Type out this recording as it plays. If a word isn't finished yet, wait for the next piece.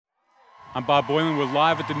I'm Bob Boylan. We're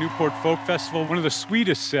live at the Newport Folk Festival, one of the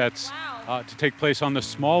sweetest sets to take place on the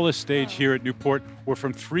smallest stage here at Newport. We're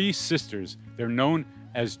from Three Sisters. They're known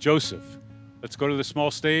as Joseph. Let's go to the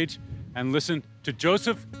small stage and listen to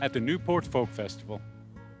Joseph at the Newport Folk Festival.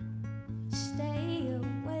 Stay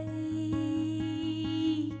awake,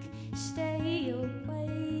 stay awake,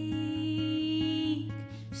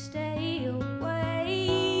 stay awake.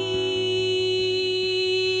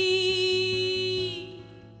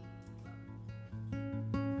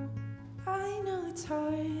 I know it's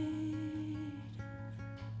hard,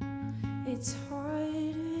 it's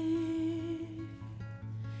harder,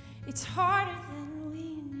 it's harder than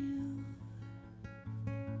we knew.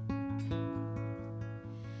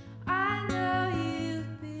 I know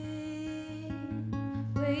you've been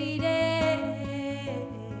waiting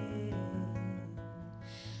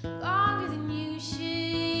longer than you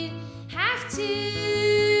should have to.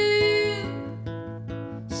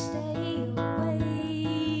 Stay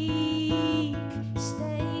awake,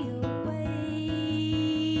 stay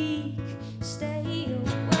awake, stay awake.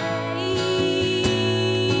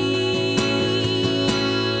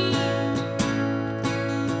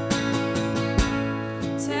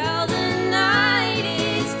 Till the night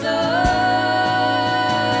is done,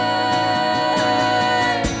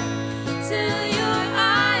 till your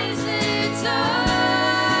eyes are done,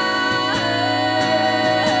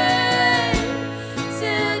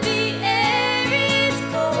 till the air is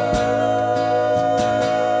cold.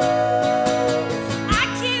 I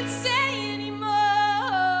can't say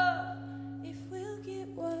anymore if we'll get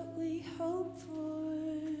what we hope for.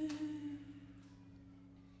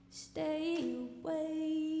 Stay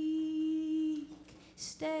awake,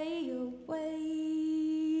 stay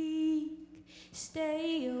awake,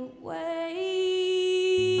 stay awake.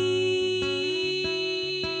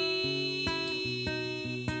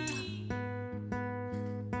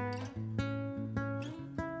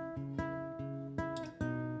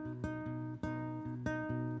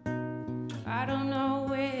 I don't know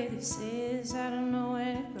where this is, I don't know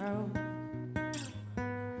where to go.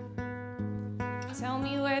 Tell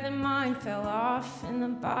me where the mind fell off and the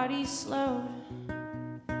body slowed.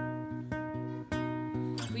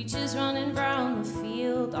 Creatures running round the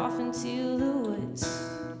field, off into the woods.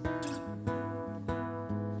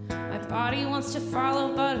 My body wants to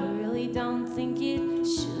follow, but I really don't think it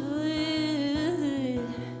should.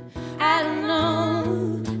 I don't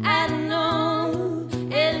know, I don't know,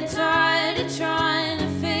 and I'm tired of trying to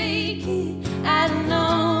fake it. I don't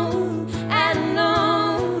know, I don't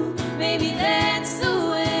know, maybe that's the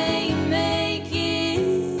way you make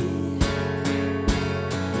it.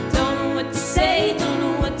 Don't know what to say, don't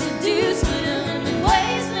know what to do. Split them in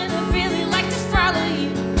ways, man, I really like to follow you.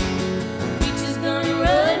 Creatures gonna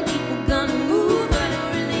run, people gonna move. I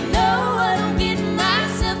don't really know what I'm getting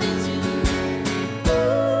myself into.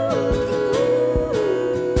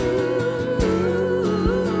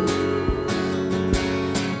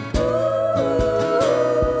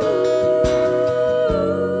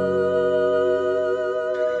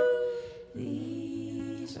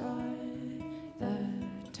 These are the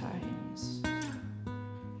times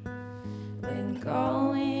when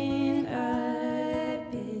going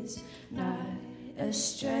up is not a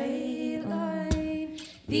straight line.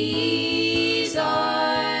 These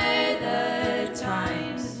are the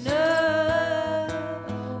times, no,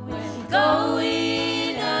 when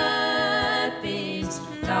going up is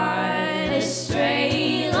not a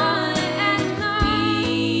straight line.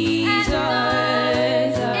 These are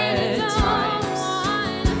the times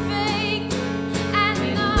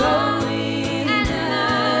when going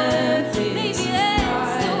up is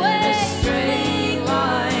not a straight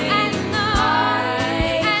line.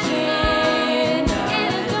 I cannot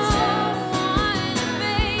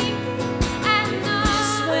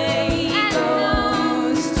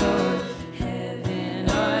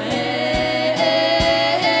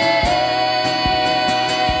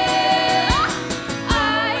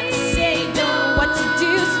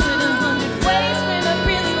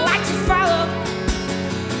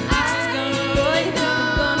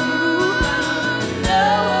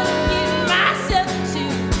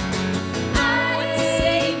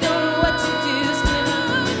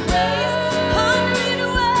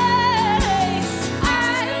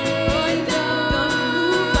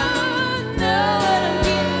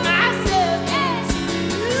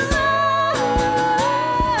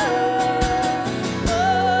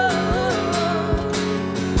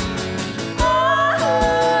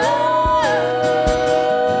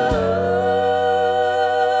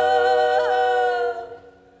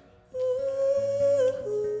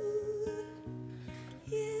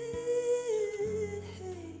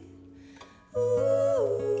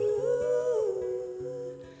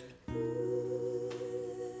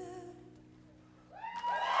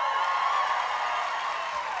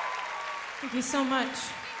you so much.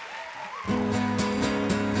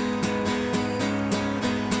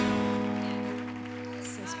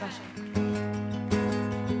 So special.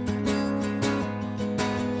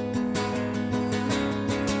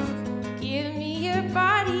 Give me your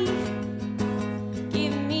body,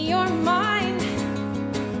 give me your mind.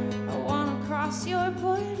 I wanna cross your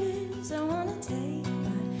borders, I wanna take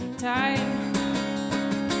my time.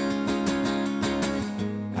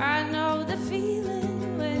 I know the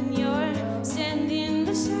feeling when you're standing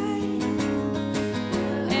beside,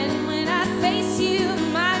 and when I face you,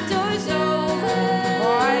 my door's open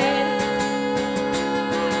wide.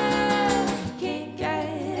 Can't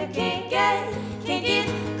get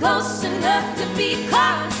close enough to be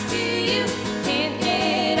close to you.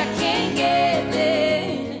 I can't get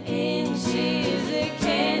within inches,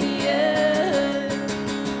 can you?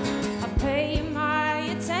 I pay my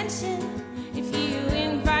attention if you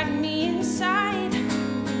invite me inside.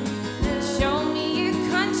 Show me your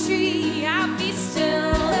country, I'll be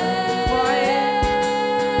still quiet.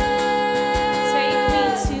 Take me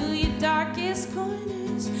to your darkest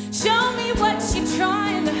corners, show me what you're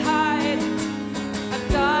trying to hide. I've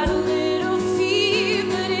got a little fear,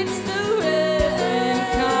 but it's the right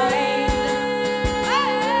kind.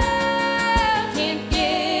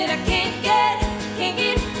 I can't get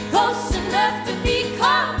close enough to be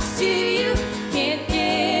close to you. I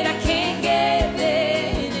can't get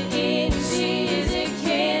within inches,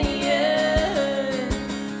 can you?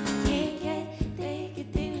 Can't get there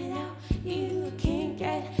without you. Can't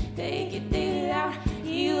get there without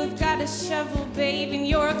you. I've got a shovel, babe, and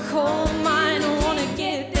you're a coal mine. I wanna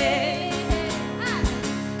get there.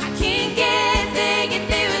 I can't get there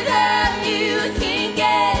without you. I can't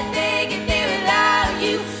get there without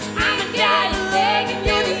you. I'm a dying leg and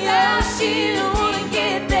you're the ocean. I wanna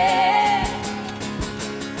get there.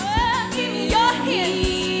 Oh, give me your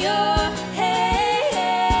hands, your head.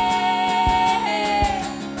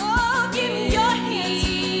 Oh, give me your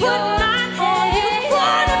hands, put mine on you.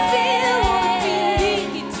 Wanna feel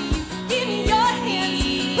it to you. Give me your hands,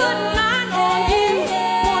 put mine on you.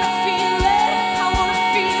 Wanna feel it, I wanna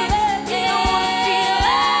feel it, yeah, I wanna feel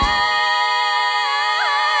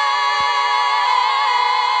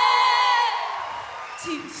it.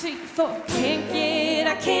 2, 3, 4.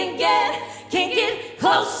 Can't get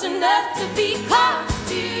close enough to be close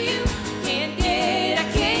to you. I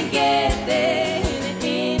can't get there in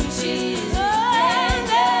inches.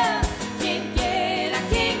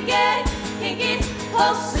 Can't get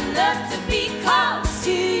close enough to be close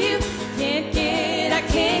to you. I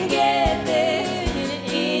can't get there in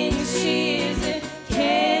inches.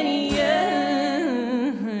 Can you?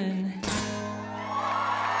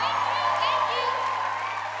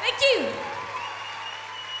 Thank you.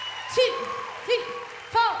 2, 3,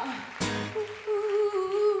 4.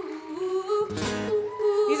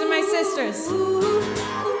 These are my sisters.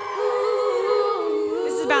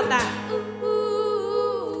 This is about that.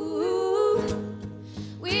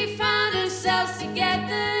 We found ourselves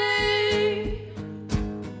together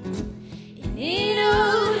in an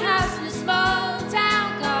old house in a small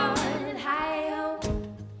town called Ohio.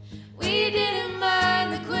 We didn't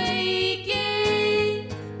mind the quaking.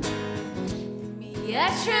 Maybe a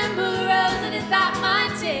tremble rose and it thought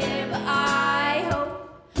might tear, but I hope.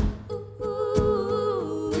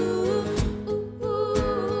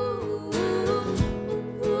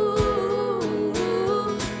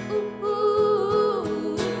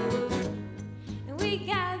 And we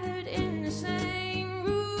gathered in the same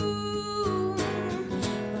room,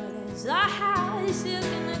 but as our house still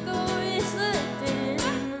gonna go, it's slipping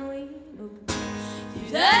and we moved through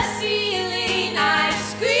the ceiling. I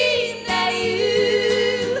screamed at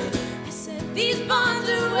you. I said, these bonds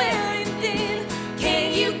are wearing thin.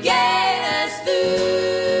 Can you get us through?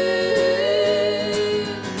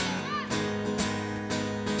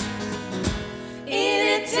 In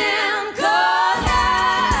a town called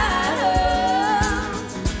Idaho,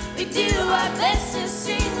 we do our best to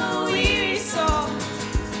sing a weary song.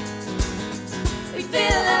 We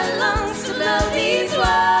fill our lungs to blow these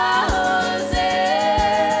walls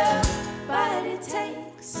out. But it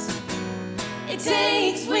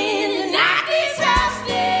takes wind to knock this house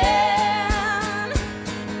down.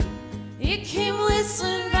 It came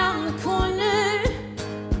whistling round the corner,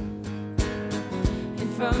 and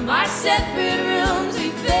from our separate rooms we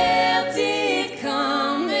felt it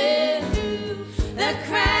coming through the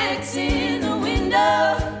cracks in the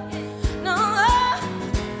window. No,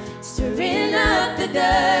 stirring up the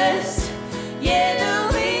dust. Yeah, the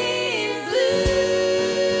wind blew.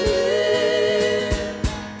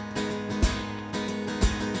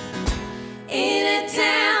 In a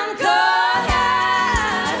town called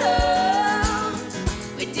Idaho,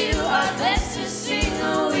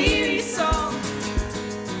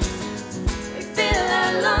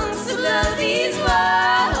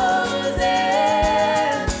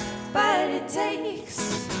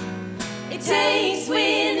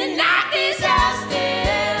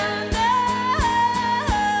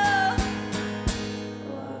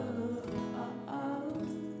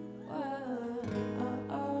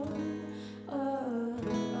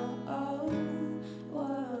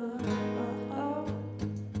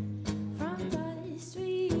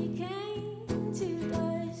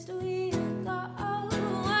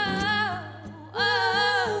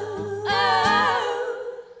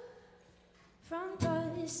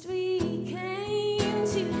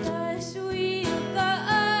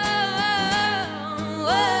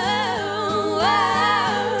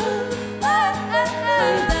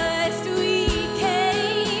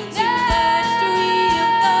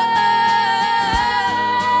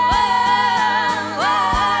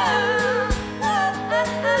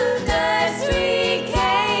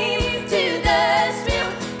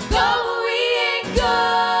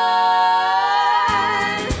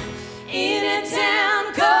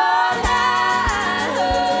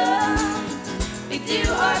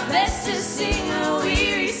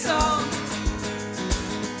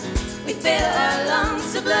 fill our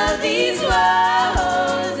lungs to blow these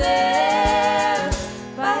walls in.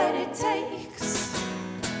 But it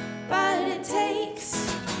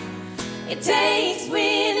takes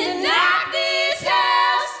wind to knock this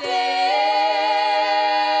house down.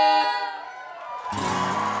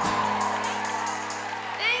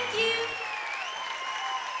 Thank you.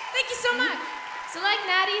 Thank you so much. So like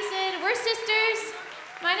Natty said, we're sisters.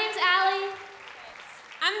 My name's Allie.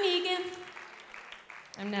 I'm Megan.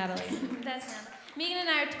 I'm Natalie. That's Natalie. Megan and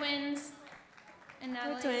I are twins. And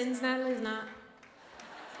Natalie's We're twins. Natalie's not.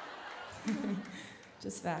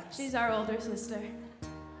 Just facts. She's our older sister.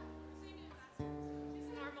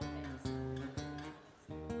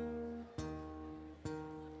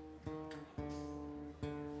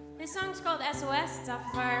 This song's called SOS. It's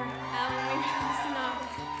off of our album.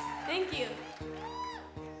 Thank you.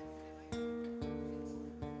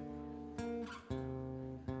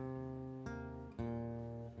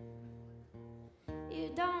 You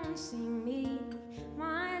don't see me.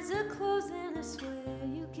 My eyes are closed and I swear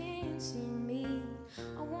you can't see me.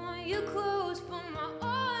 I want you close, but my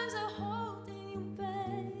arms are holding you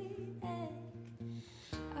back.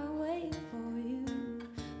 I wait for you,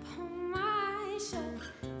 but my eyes shut.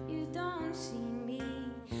 You don't see me,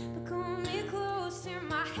 but come here close, turn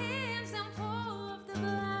my hands and pull up the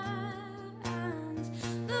blinds.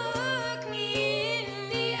 Look me in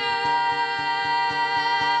the eyes.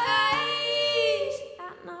 I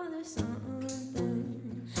know there's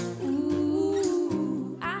something.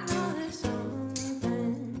 Ooh, I know there's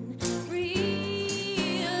something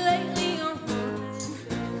real lately on mine.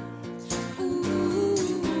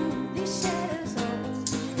 Ooh, these shadows over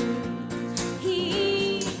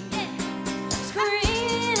me.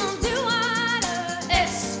 Screaming underwater,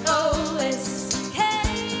 SOS.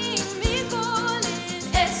 Keep me calling,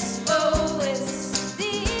 SOS.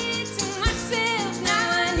 Did to myself, now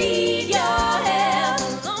I need your help.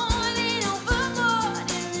 Alone and overboard,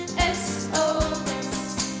 SOS.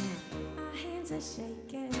 My hands are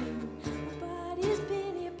shaking, my body's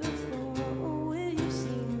been here before. Will you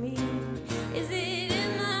see me? Is it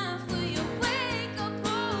enough? Will you wake up,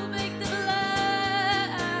 pull back the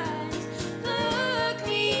blinds? Look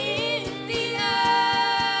me in the eyes.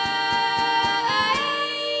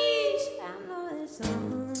 I know there's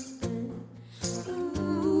something.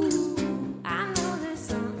 Ooh, I know there's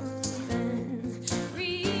something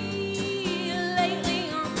real lately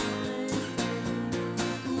on mine.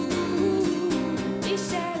 Ooh, these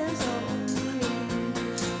shadows over me.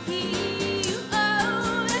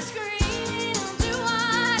 They're screaming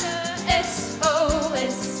underwater,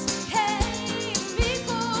 SOS. Keep me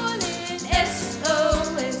calling,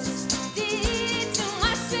 SOS. Did to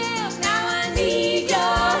myself, now I need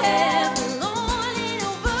your help. Alone and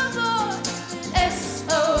overboard,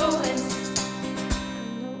 SOS. I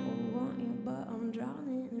know I want you, but I'm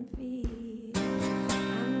drowning in fear. I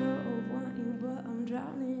know I want you, but I'm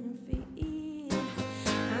drowning in fear. I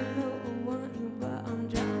know I want you, but I'm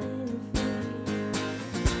drowning in fear.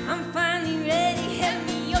 I'm finally ready, help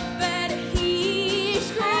me up out of here.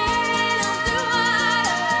 Screaming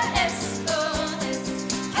underwater, SOS.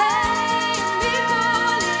 Keep me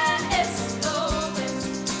calling, SOS.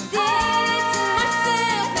 Did to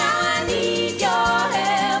myself, now I need your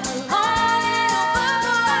help. Alone and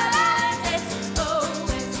overboard,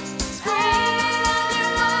 SOS. Screaming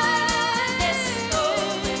underwater,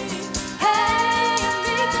 SOS. Keep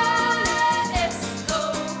me calling,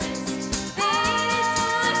 SOS. Did to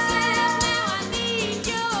myself, now I need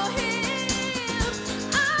your help.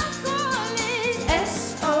 I'm calling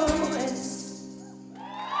SOS.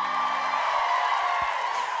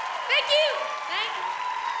 Thank you.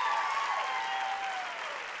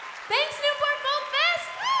 Thanks, Newport Folk Fest.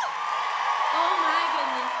 Woo! Oh my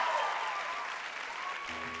goodness.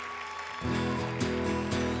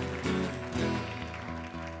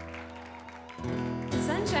 The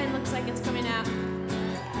sunshine looks like it's coming out.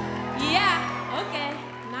 Yeah, okay.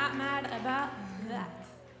 Not mad about that.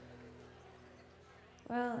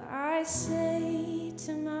 Well, I say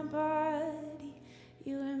to my body,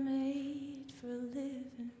 you were made for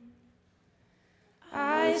living.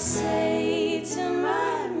 I say to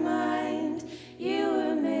my mind, you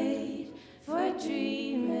were made for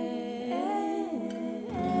dreaming.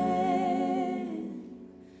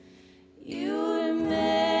 You were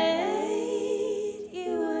made,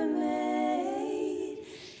 you were made,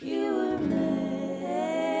 you were made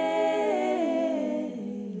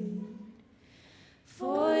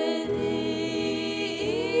for this.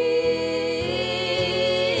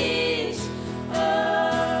 Oh,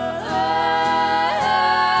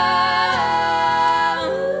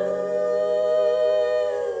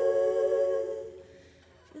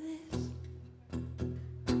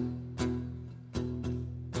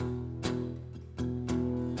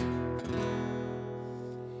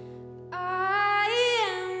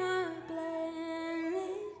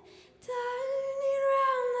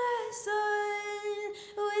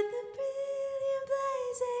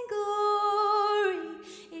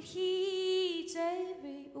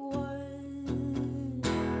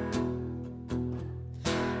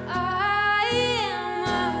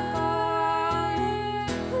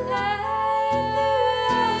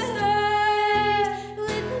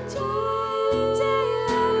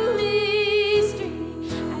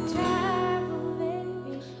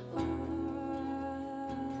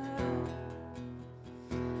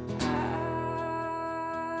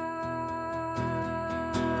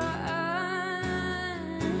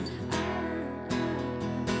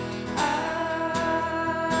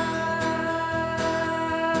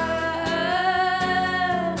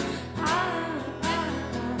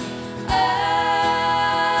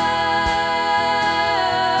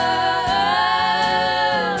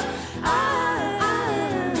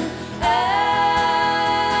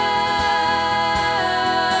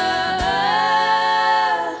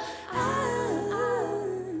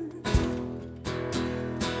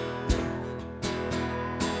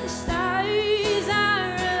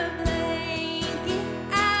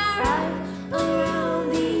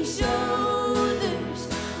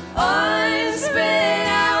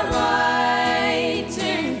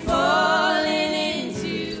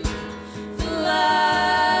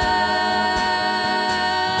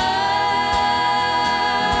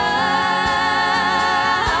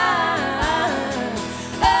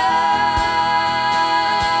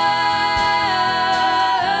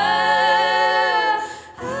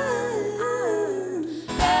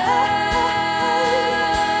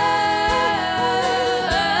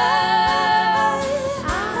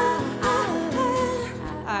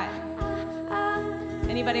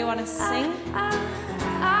 Anybody want to sing?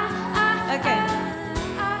 Okay.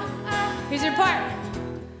 Here's your part.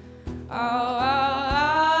 Oh, oh,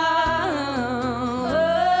 oh,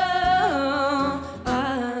 oh,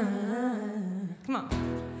 oh. Come on.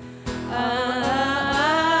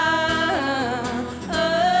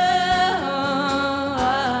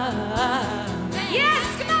 Yes,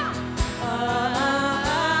 come on.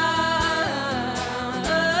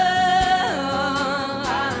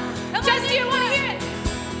 Just do you want to hear it?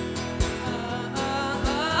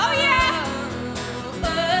 Oh yeah.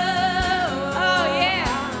 Oh yeah.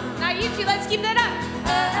 Now you two, let's keep that up.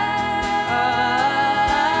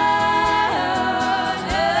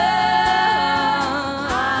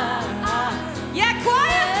 Yeah,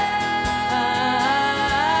 choir.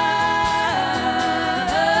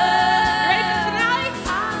 You ready for the finale?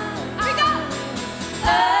 Here we go.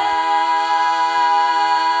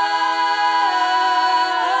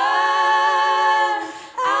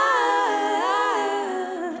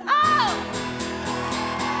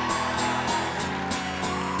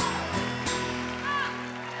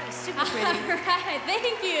 Super pretty. All right,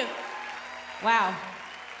 thank you. Wow.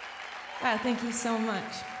 Wow, thank you so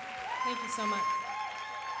much. Thank you so much.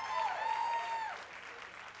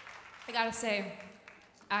 I gotta say,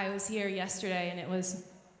 I was here yesterday and it was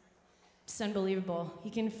just unbelievable.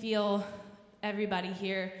 You can feel everybody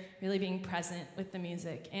here really being present with the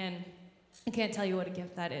music, and I can't tell you what a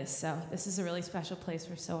gift that is. So this is a really special place.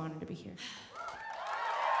 We're so honored to be here.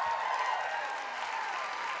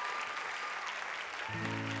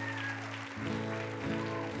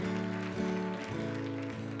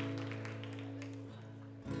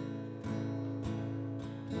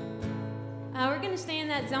 We're going to stay in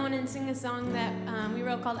that zone and sing a song that we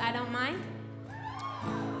wrote called I Don't Mind.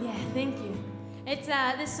 Yeah, thank you. It's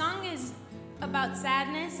this song is about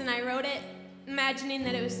sadness, and I wrote it imagining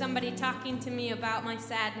that it was somebody talking to me about my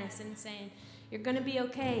sadness and saying, you're going to be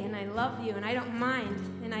okay, and I love you, and I don't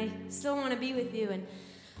mind, and I still want to be with you. And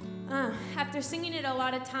after singing it a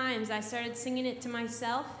lot of times, I started singing it to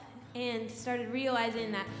myself and started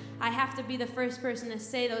realizing that I have to be the first person to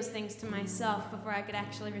say those things to myself before I could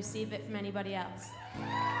actually receive it from anybody else.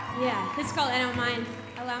 Yeah, this is called I Don't Mind.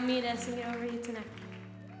 Allow me to sing it over you tonight.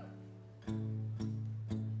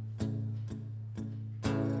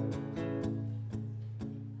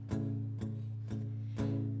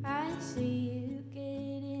 I see you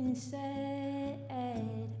getting sad.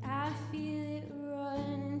 I feel it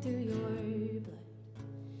running through your blood.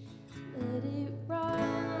 Let it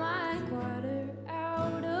run like water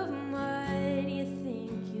out of mud. You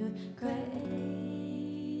think you're crazy.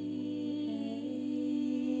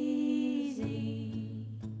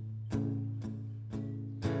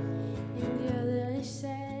 And gather the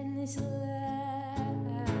sadness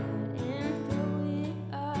loud and throw it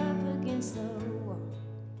up against the wall.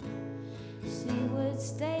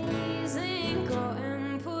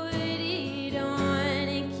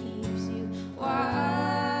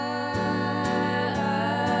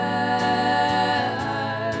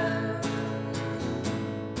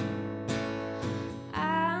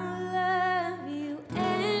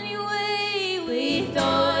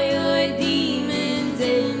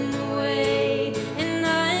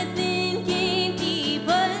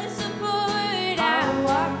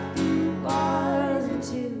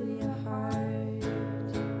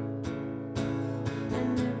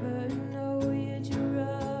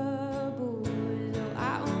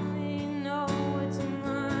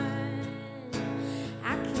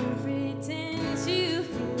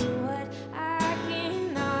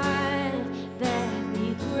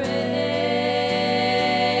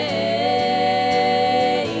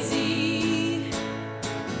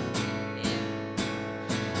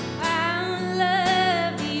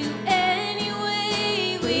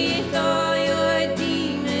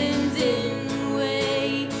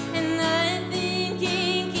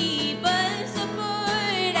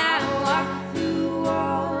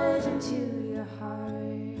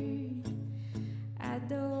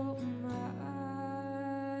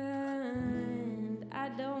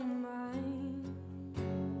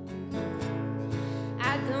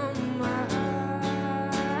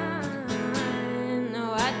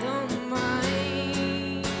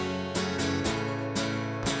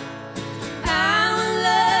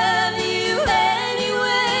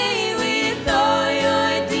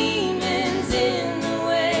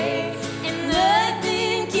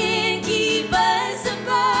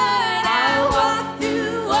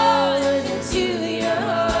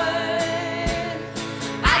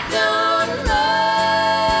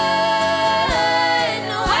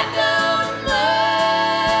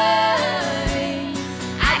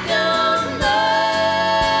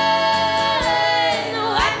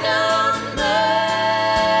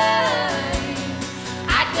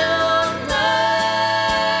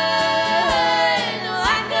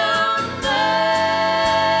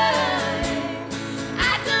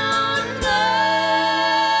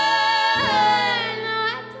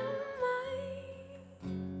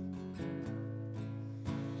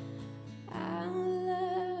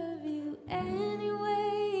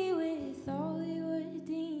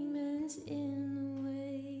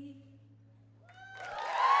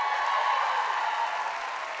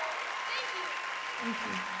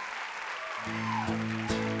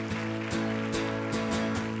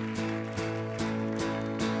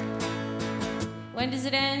 When does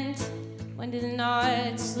it end? When do the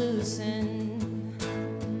knots loosen?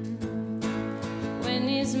 When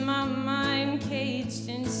is my mind caged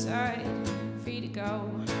inside, free to go?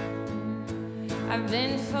 I've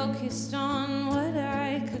been focused on what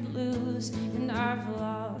I could lose, and I've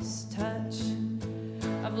lost touch.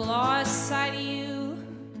 I've lost sight of you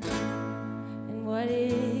and what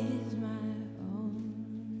is my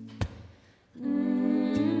own.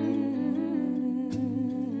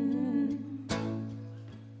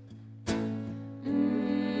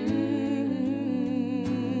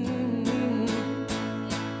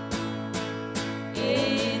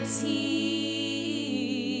 It's here,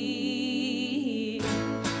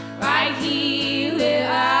 right here where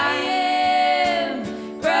I am,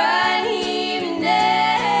 right here and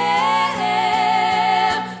now.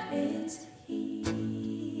 It's here.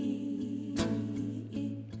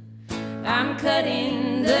 I'm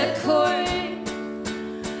cutting the cord,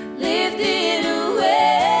 lifted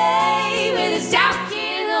away with a doubt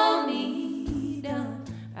can't hold me down.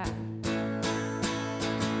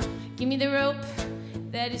 Give me the rope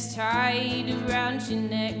that is tied around your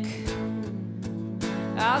neck.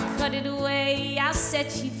 I'll cut it away, I'll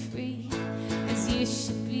set you free, as you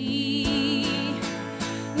should be.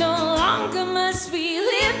 No longer must we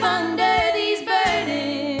live under these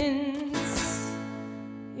burdens.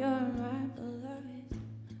 You're my beloved,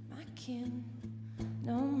 my kin,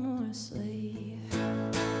 no more slave.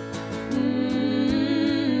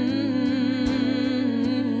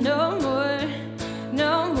 No more,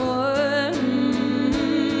 no more.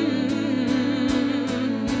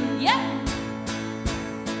 Yeah.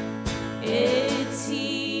 It's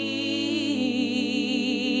here,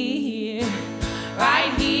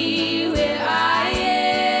 right here where I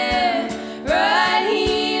am, right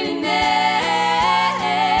here and now.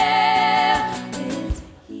 It's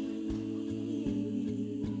here.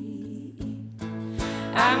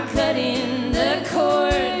 I'm cutting the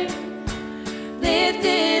cord,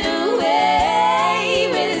 lifted away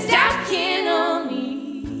with this doubt can't hold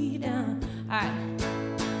me down. All right.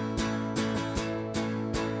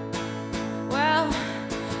 Well,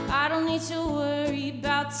 I don't need to worry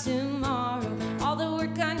about tomorrow. All the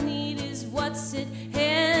work I need is what's at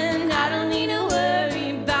hand. I don't need to worry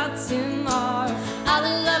about tomorrow. All the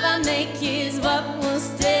love I make is what will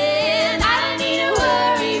stand. I don't need to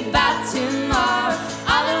worry about tomorrow.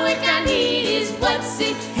 All the work I need is what's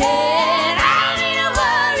at hand. I don't need to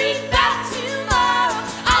worry about tomorrow.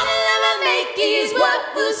 All the love I make is what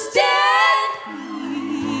will stand.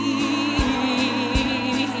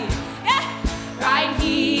 Yeah. Right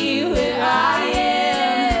here where I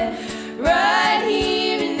am, right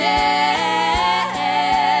here and now.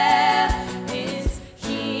 It's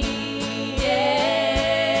here.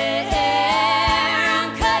 I'm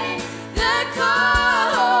cutting the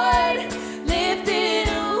cord, lifted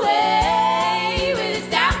away with this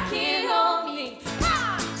doubt can't hold me.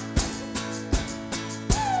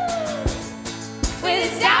 With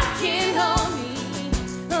this doubt can't hold me.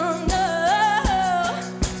 Oh no.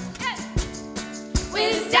 Yeah. With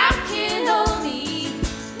this doubt can't hold me.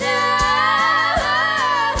 No.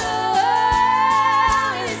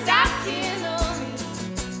 With this doubt can't hold me.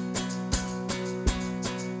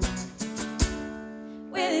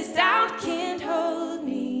 With this doubt can't hold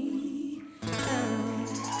me.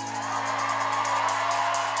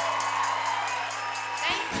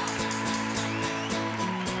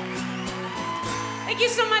 Thank you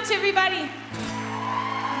so much, everybody.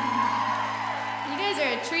 You guys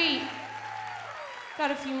are a treat.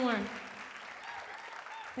 Got a few more.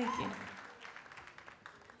 Thank you.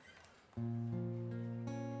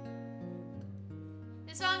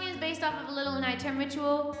 This song is based off of a little nighttime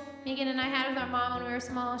ritual Megan and I had with our mom when we were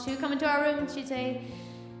small. She would come into our room and she'd say,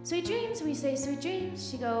 "Sweet dreams." We say, "Sweet dreams."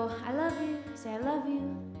 She'd go, "I love you." We say, "I love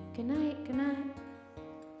you." Good night, good night.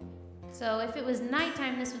 So if it was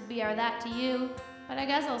nighttime, this would be our that to you. But I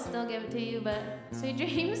guess I'll still give it to you. But sweet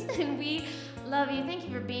dreams, and we love you. Thank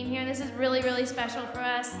you for being here. This is really, really special for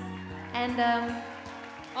us. And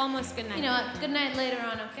Almost good night. you know what? Good night later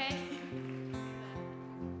on, okay?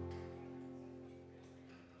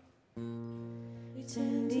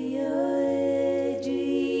 Return to your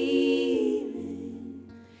dreaming.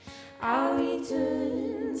 I'll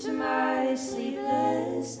return to my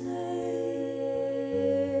sleepless night.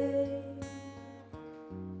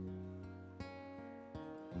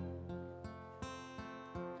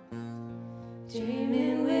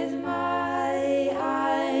 Dreaming with my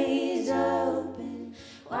eyes open,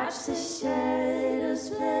 watch the shadows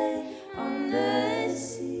play on the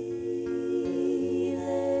ceiling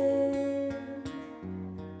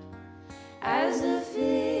as the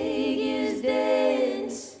figures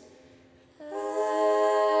dance.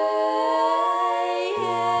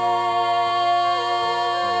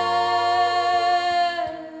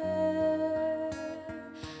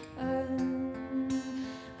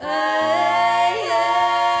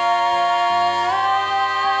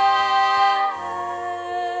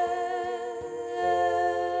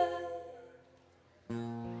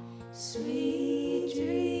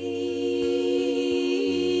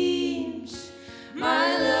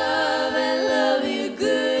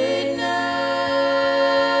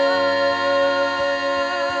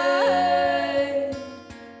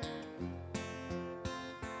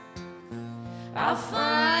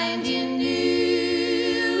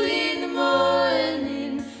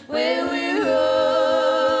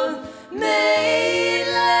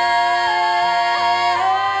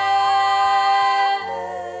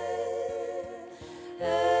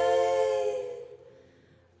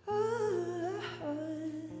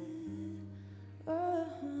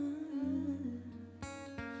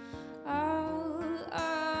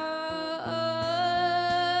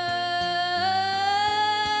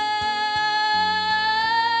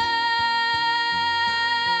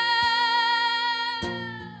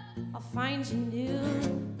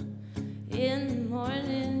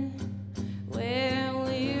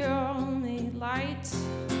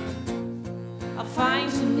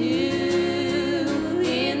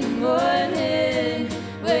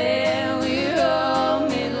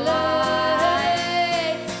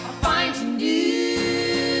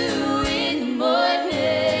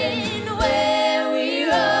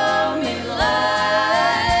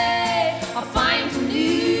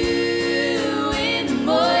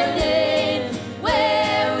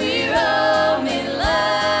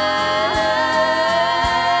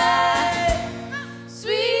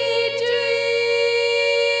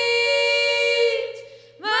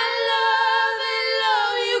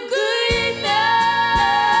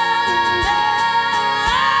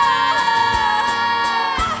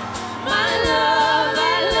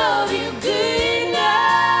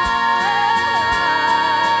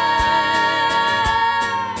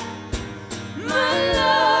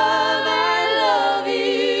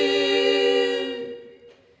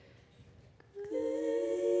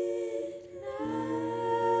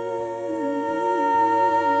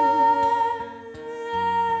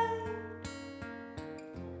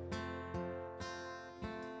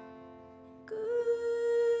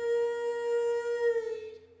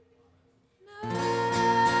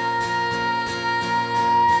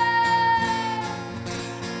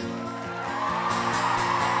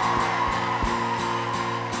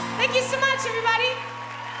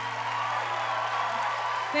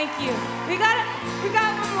 Thank you. We got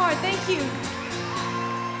one more. Thank you. We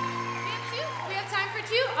have two? We have time for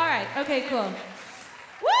two? All right. Okay, cool.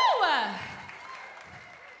 Woo!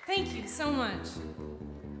 Thank you so much.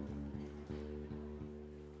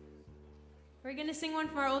 We're gonna sing one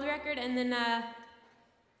from our old record and then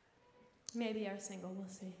maybe our single, we'll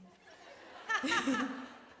see.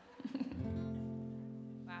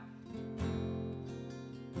 Wow.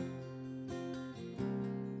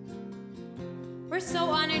 We're so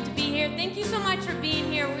honored to be here. Thank you so much for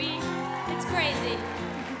being here. It's crazy.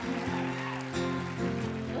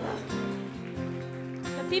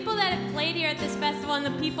 The people that have played here at this festival and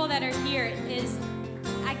the people that are here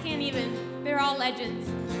I can't even, they're all legends.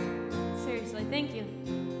 Seriously, thank you.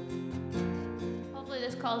 Hopefully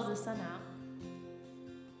this calls the sun out.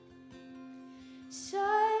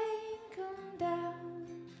 Sun come down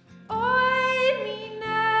on me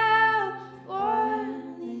now,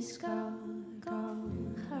 warm this cold,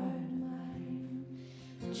 cold heart mine.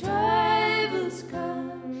 Troubles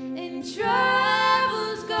come and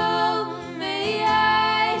troubles go, may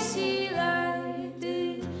I see light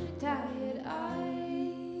through tired eyes.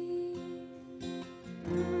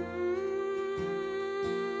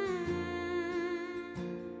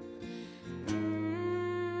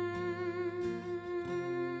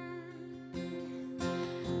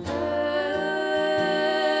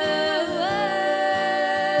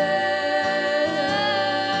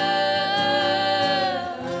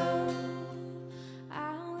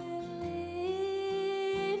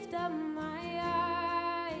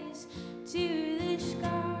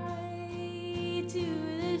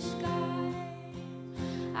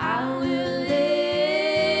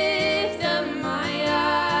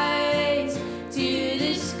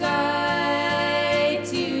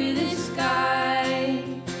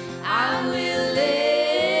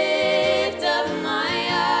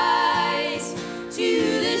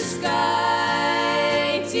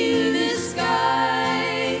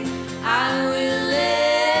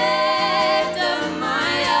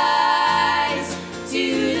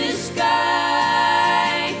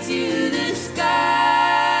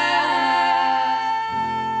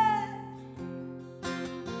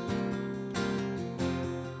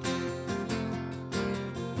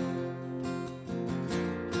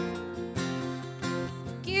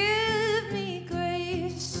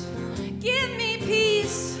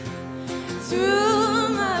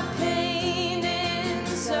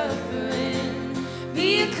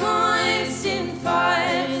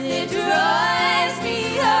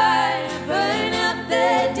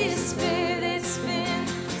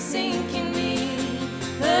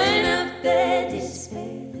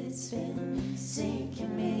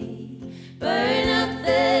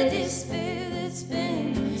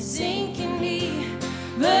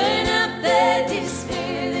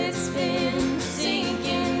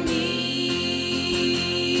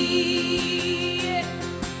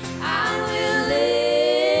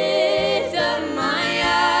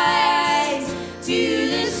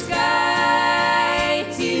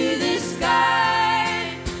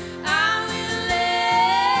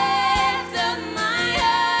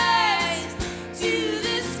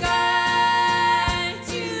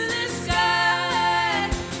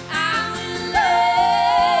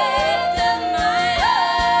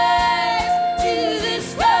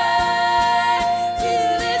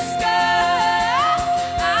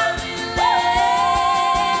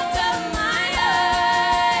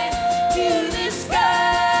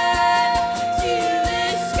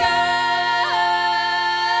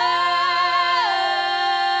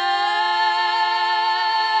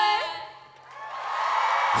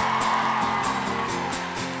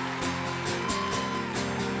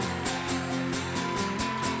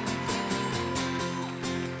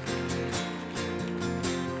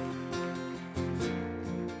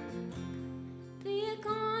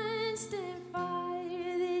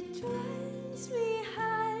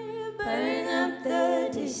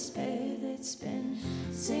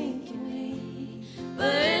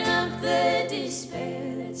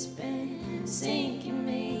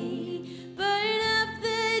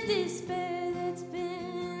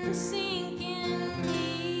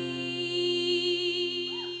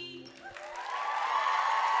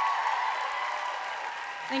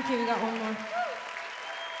 Thank you, we got one more.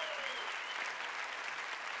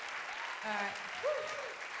 All right.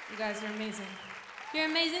 You guys are amazing. You're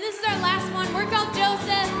amazing. This is our last one. We're called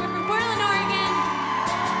Joseph. We're from Portland, Oregon.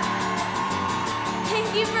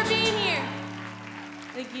 Thank you for being here.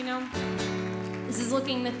 I think you know, this is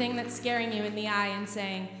looking the thing that's scaring you in the eye and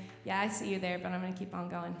saying, yeah, I see you there, but I'm gonna keep on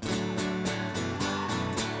going. 2,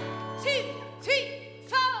 3,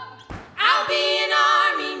 4. I'll be an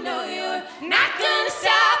army, no, you're not gonna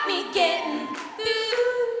stop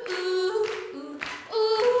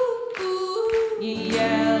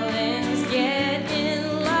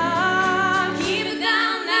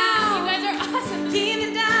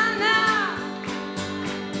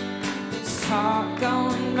talk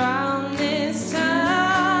going round this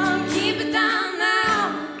town. Keep it down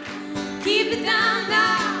now, keep it down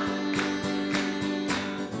now.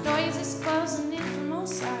 Noise is closing in from all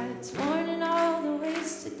sides, warning all the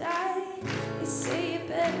ways to die. They say you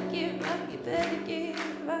better give up, you better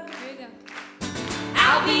give up. Here we go.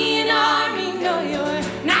 I'll be an army, no, you're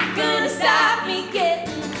not gonna stop me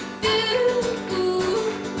getting ooh,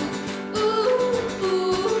 ooh, ooh,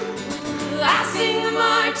 ooh. I sing a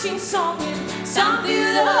marching song and stomp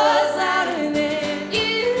through the halls louder than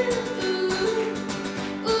you. Ooh,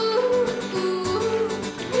 ooh, ooh.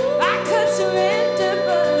 I could surrender,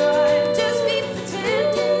 but I'd just be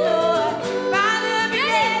pretending. No, I'd rather be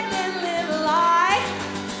dead than live a lie.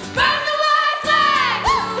 Burn the white flag.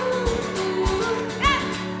 Ooh, ooh, ah,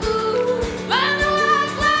 ooh. Burn the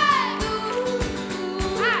white flag.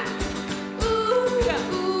 Ooh, ah,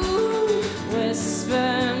 ooh, ooh.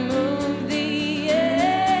 Whisper, move the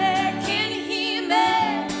air. Can you hear me?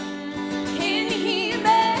 Can you hear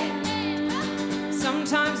me?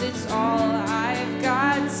 Sometimes it's all I've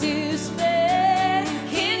got to spare.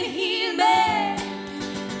 Can you hear me?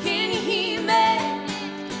 Can you hear me?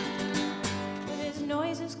 There's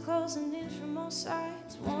noises closing in from all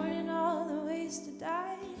sides, warning all the ways to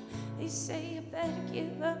die. They say you better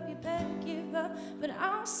give up, you better give up, but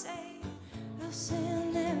I'll say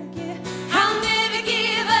I'll never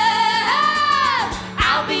give up.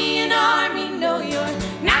 I'll be an army.